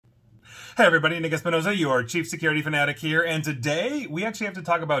Hey everybody, Nick Espinosa, your Chief Security Fanatic here, and today we actually have to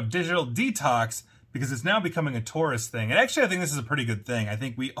talk about digital detox because it's now becoming a tourist thing. And actually I think this is a pretty good thing. I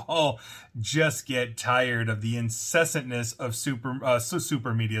think we all just get tired of the incessantness of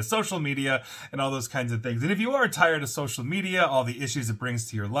social media, and all those kinds of things. And if you are tired of social media, all the issues it brings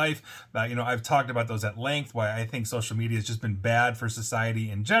to your life, I've talked about those at length, why I think social media has just been bad for society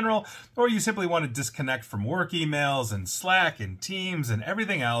in general, or you simply want to disconnect from work emails and Slack and Teams and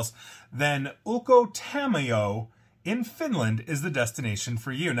everything else, then Tamio in Finland is the destination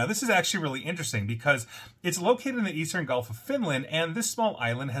for you. Now, this is actually really interesting because it's located in the eastern Gulf of Finland, and this small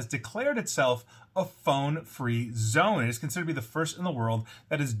island has declared itself a phone-free zone. It is considered to be the first in the world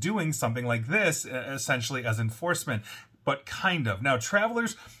that is doing something like this, essentially as enforcement, but kind of. Now,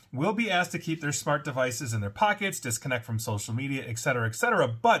 travelers will be asked to keep their smart devices in their pockets, disconnect from social media, etc.,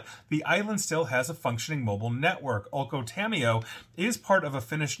 but the island still has a functioning mobile network. Tamio is part of a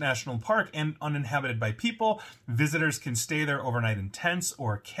Finnish national park and uninhabited by people. Visitors can stay there overnight in tents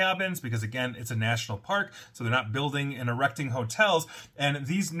or cabins because, again, it's a national park, so they're not building and erecting hotels. And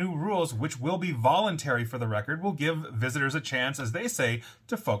these new rules, which will be voluntary for the record, will give visitors a chance, as they say,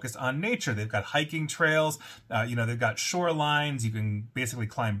 to focus on nature. They've got hiking trails, they've got shorelines, you can basically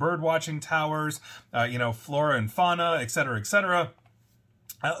climb bird watching towers, flora and fauna, etc.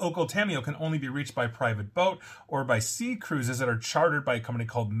 Tamio can only be reached by private boat or by sea cruises that are chartered by a company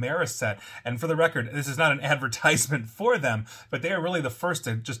called Mariset. And for the record, this is not an advertisement for them, but they are really the first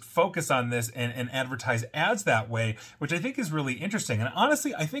to just focus on this and advertise ads that way, which I think is really interesting. And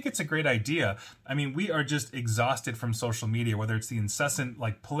honestly, I think it's a great idea. I mean, we are just exhausted from social media, whether it's the incessant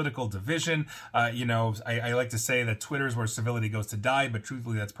political division. I like to say that Twitter is where civility goes to die, but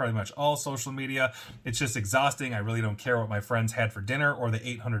truthfully, that's pretty much all social media. It's just exhausting. I really don't care what my friends had for dinner or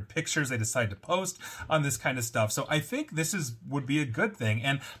the 800 pictures they decide to post on this kind of stuff. So I think this would be a good thing.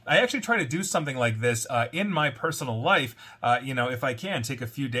 And I actually try to do something like this in my personal life, if I can, take a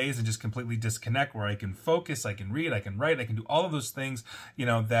few days and just completely disconnect, where I can focus, I can read, I can write, I can do all of those things,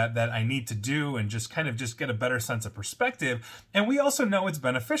 that I need to do, and just kind of just get a better sense of perspective. And we also know it's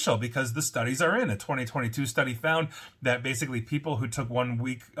beneficial because the studies are in. A 2022 study found that basically people who took a 1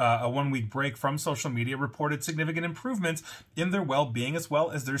 week break from social media reported significant improvements in their well-being as well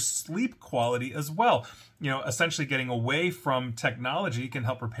as their sleep quality as well. Essentially getting away from technology can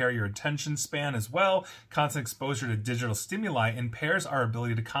help repair your attention span as well. Constant exposure to digital stimuli impairs our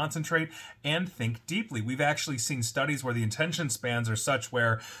ability to concentrate and think deeply. We've actually seen studies where the attention spans are such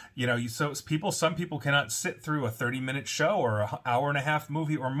where, some people cannot sit through a 30-minute show or an hour and a half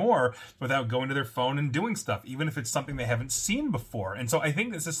movie or more without going to their phone and doing stuff, even if it's something they haven't seen before. And so I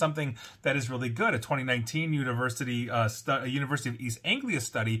think this is something that is really good. A 2019 University of East Anglia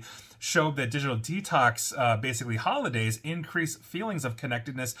study showed that digital detox, basically holidays, increase feelings of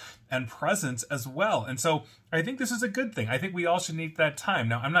connectedness and presence as well. And so I think this is a good thing. I think we all should need that time.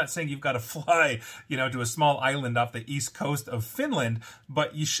 Now, I'm not saying you've got to fly, to a small island off the east coast of Finland,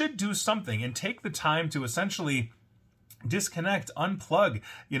 but you should do something and take the time to essentially disconnect, unplug.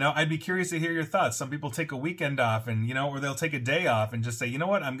 I'd be curious to hear your thoughts. Some people take a weekend off and, or they'll take a day off and just say,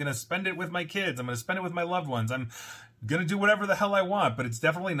 I'm going to spend it with my kids. I'm going to spend it with my loved ones. I'm going to do whatever the hell I want, but it's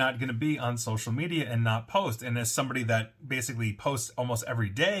definitely not going to be on social media and not post. And as somebody that basically posts almost every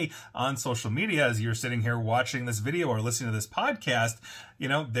day on social media, as you're sitting here watching this video or listening to this podcast,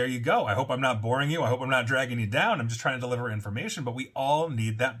 there you go. I hope I'm not boring you. I hope I'm not dragging you down. I'm just trying to deliver information, but we all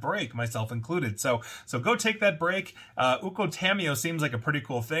need that break, myself included. So go take that break. Tamio seems like a pretty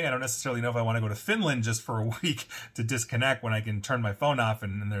cool thing. I don't necessarily know if I want to go to Finland just for a week to disconnect when I can turn my phone off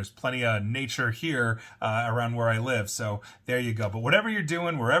and there's plenty of nature here around where I live. So there you go. But whatever you're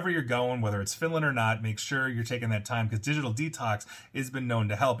doing, wherever you're going, whether it's Finland or not, make sure you're taking that time, because digital detox has been known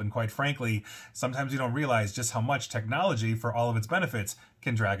to help. And quite frankly, sometimes you don't realize just how much technology, for all of its benefits,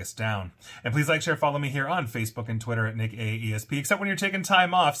 can drag us down. And please like, share, follow me here on Facebook and Twitter at NickAESP, except when you're taking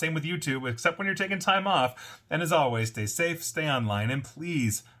time off. Same with YouTube, except when you're taking time off. And as always, stay safe, stay online, and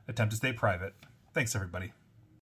please attempt to stay private. Thanks, everybody.